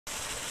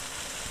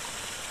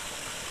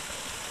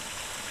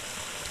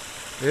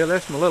Yeah,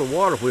 that's my little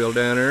water wheel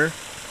down there.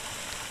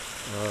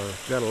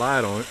 Got a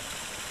light on it.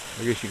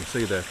 I guess you can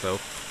see that though.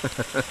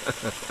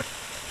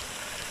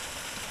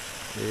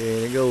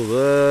 And it goes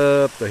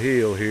up the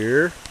hill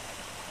here.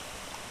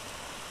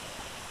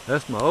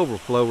 That's my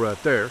overflow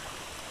right there.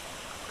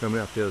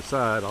 Coming out the other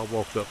side, I'll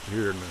walk up to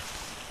here and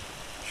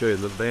show you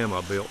the little dam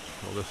I built.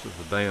 Well, this is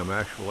the dam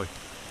actually,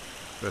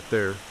 right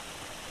there.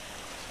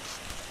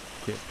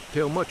 Can't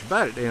tell much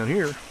about it down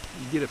here.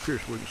 You get up here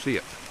so we can see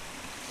it.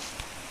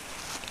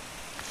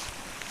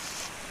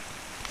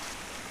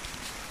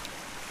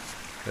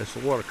 That's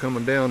the water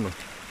coming down the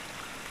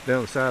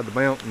side of the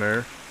mountain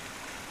there,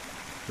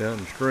 down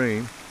the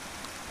stream.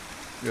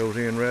 Goes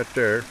in right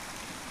there.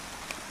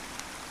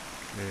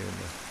 And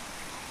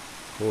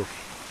of course,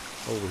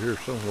 over here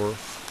somewhere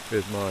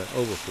is my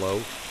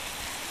overflow.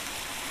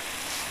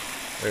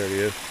 There it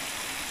is.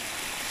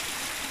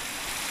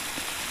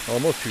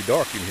 Almost too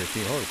dark in here, it's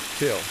hard to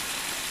tell.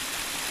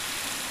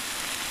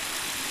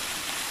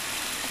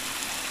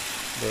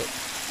 But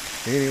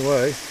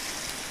anyway,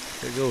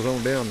 it goes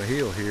on down the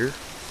hill here.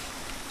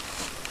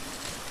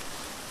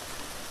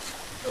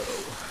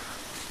 Oh,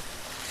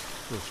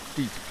 a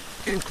steep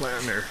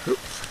incline there.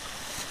 Oops.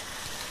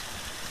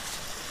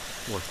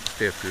 Watch the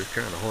steps here. It's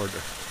kind of hard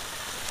to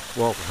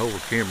walk and hold the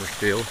camera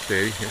still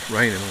steady. It's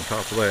raining on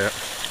top of that.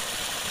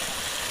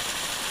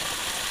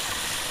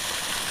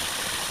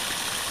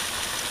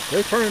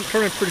 They're turning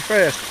pretty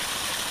fast.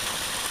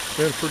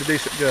 Doing a pretty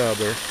decent job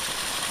there.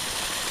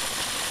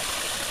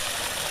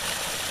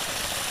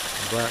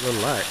 Bright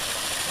little light.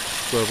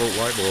 12-volt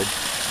light bulb.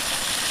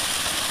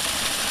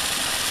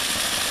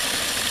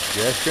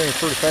 Yeah, it's turning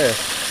pretty fast.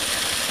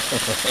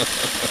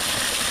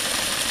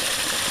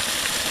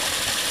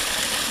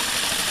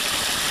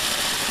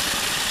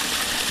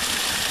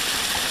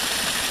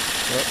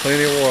 Got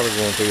plenty of water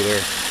going through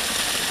there.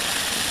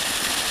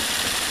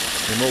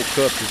 Them old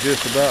cups are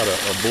just about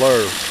a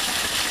blur.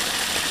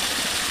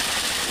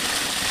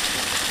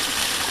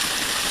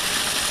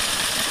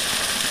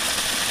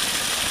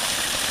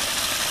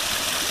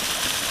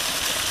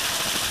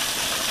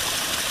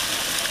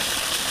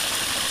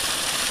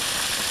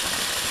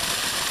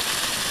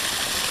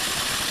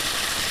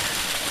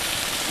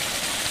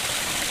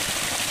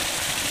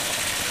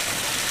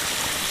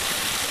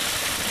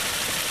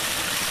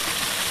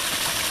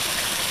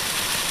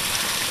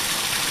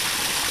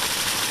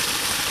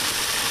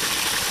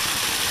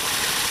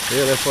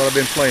 Yeah, that's what I've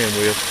been playing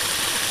with.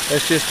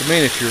 That's just a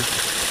miniature.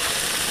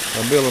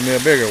 I'm building me a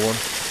bigger one.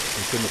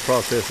 It's in the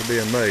process of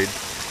being made.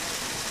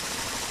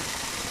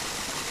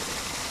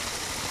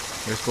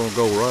 It's going to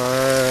go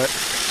right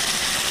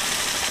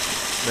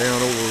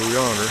down over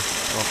yonder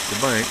off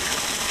the bank.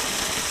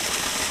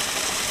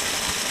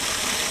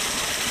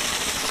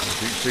 If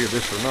you can see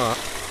this or not,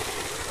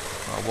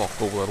 I'll walk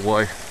over that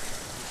way.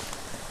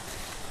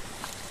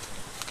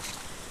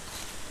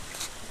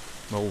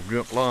 My old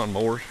junk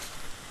lawnmowers.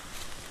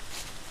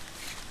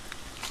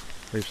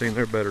 They've seen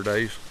their better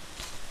days.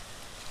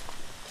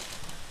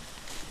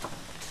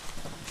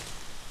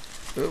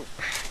 Oh,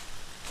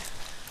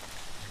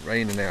 it's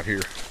raining out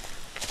here.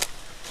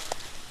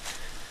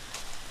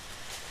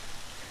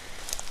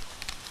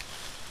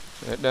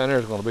 That down there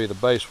is going to be the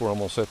base where I'm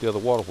going to set the other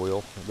water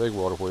wheel, the big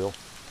water wheel.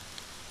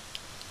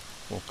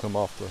 Won't come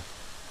off the,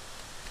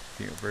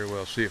 can't very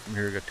well see it from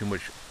here. Got too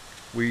much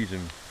weeds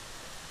and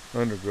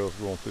undergrowth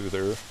going through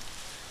there.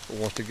 But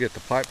once they get the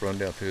pipe run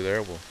down through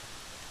there, it'll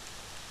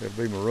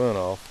be my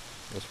runoff.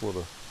 That's where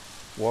the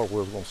water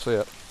wheel's going to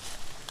set.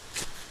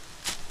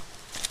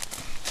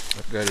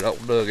 I've got it all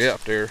dug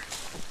out there.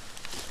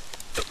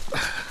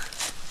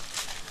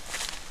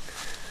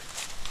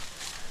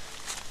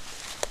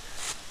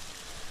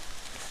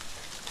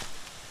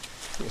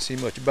 Can't see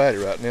much about it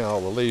right now, all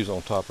the leaves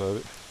on top of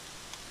it.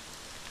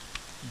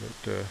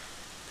 But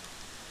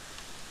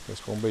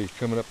it's going to be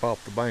coming up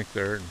off the bank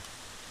there. And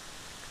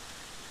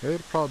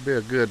it'll probably be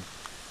a good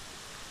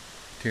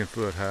 10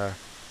 foot high.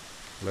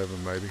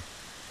 11 maybe.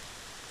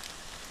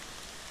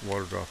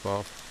 Water drop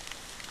off.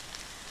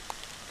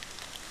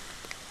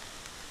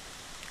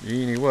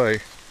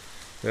 Anyway,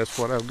 that's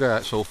what I've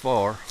got so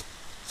far.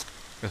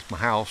 That's my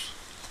house.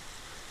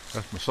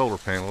 That's my solar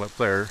panel up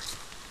there.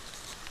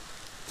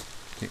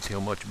 Can't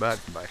tell much about it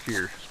from back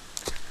here.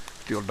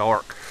 Still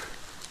dark.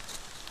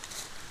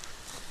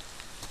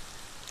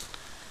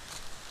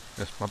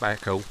 That's my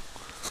backhoe.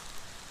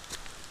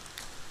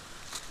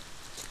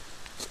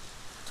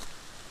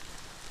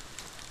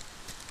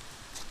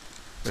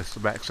 That's the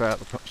back side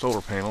of the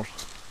solar panels.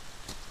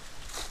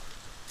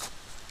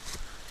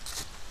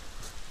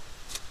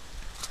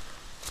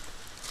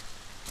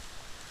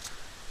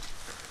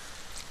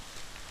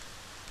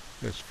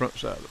 That's the front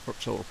side of the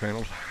front solar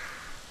panels.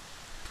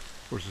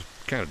 Of course,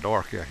 it's kind of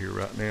dark out here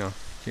right now.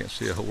 Can't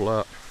see a whole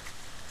lot.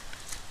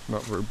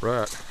 Not very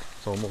bright.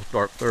 It's almost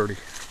dark 30.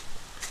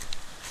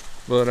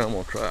 But I'm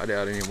going to try it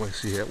out anyway,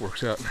 see how it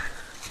works out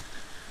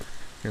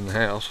in the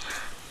house.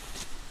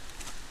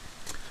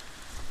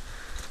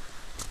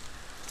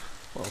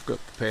 Walk up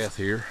the path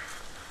here.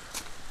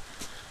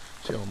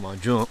 See all my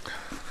junk.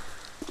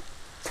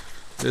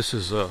 This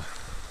is, I don't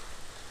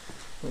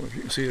know if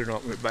you can see it or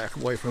not, let me back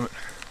away from it.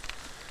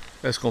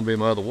 That's going to be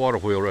my other water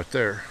wheel right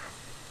there.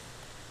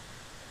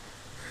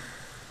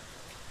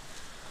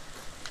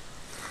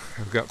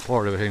 I've got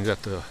part of it, I haven't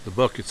got the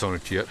buckets on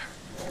it yet.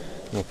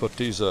 I'm going to put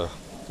these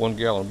 1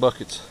 gallon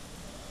buckets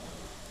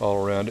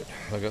all around it.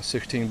 I got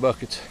 16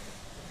 buckets.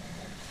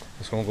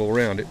 It's going to go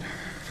around it.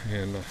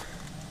 And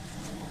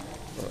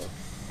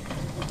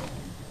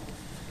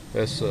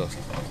that's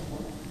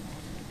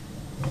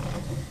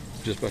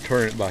just by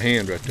turning it by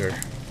hand right there.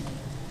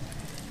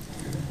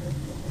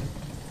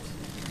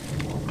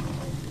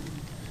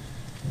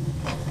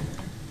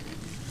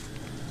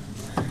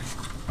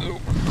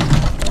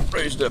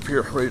 Raised up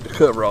here, ready to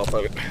cover off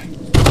of it.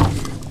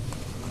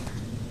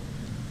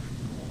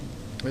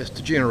 That's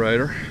the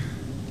generator.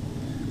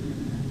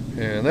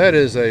 And that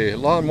is a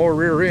lawnmower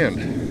rear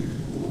end.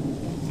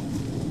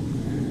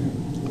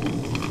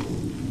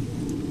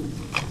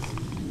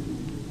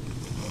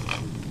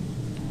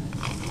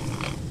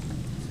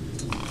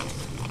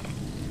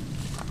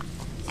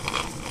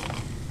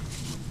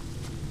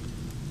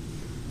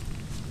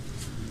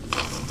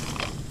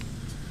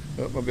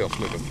 Oh, my belt's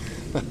slipping.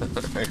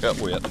 I got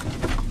wet.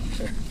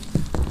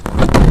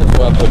 That's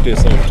why I put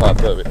this on the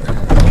top of it.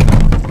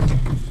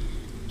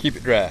 Keep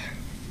it dry.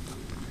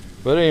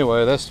 But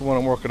anyway, that's the one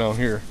I'm working on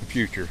here in the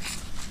future.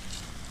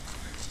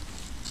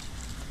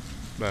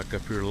 Back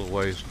up here a little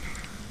ways.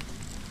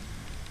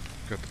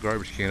 Got the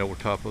garbage can over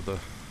top of the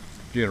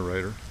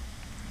generator.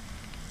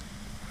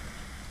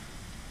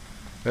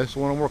 That's the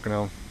one I'm working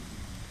on.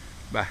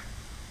 Bye.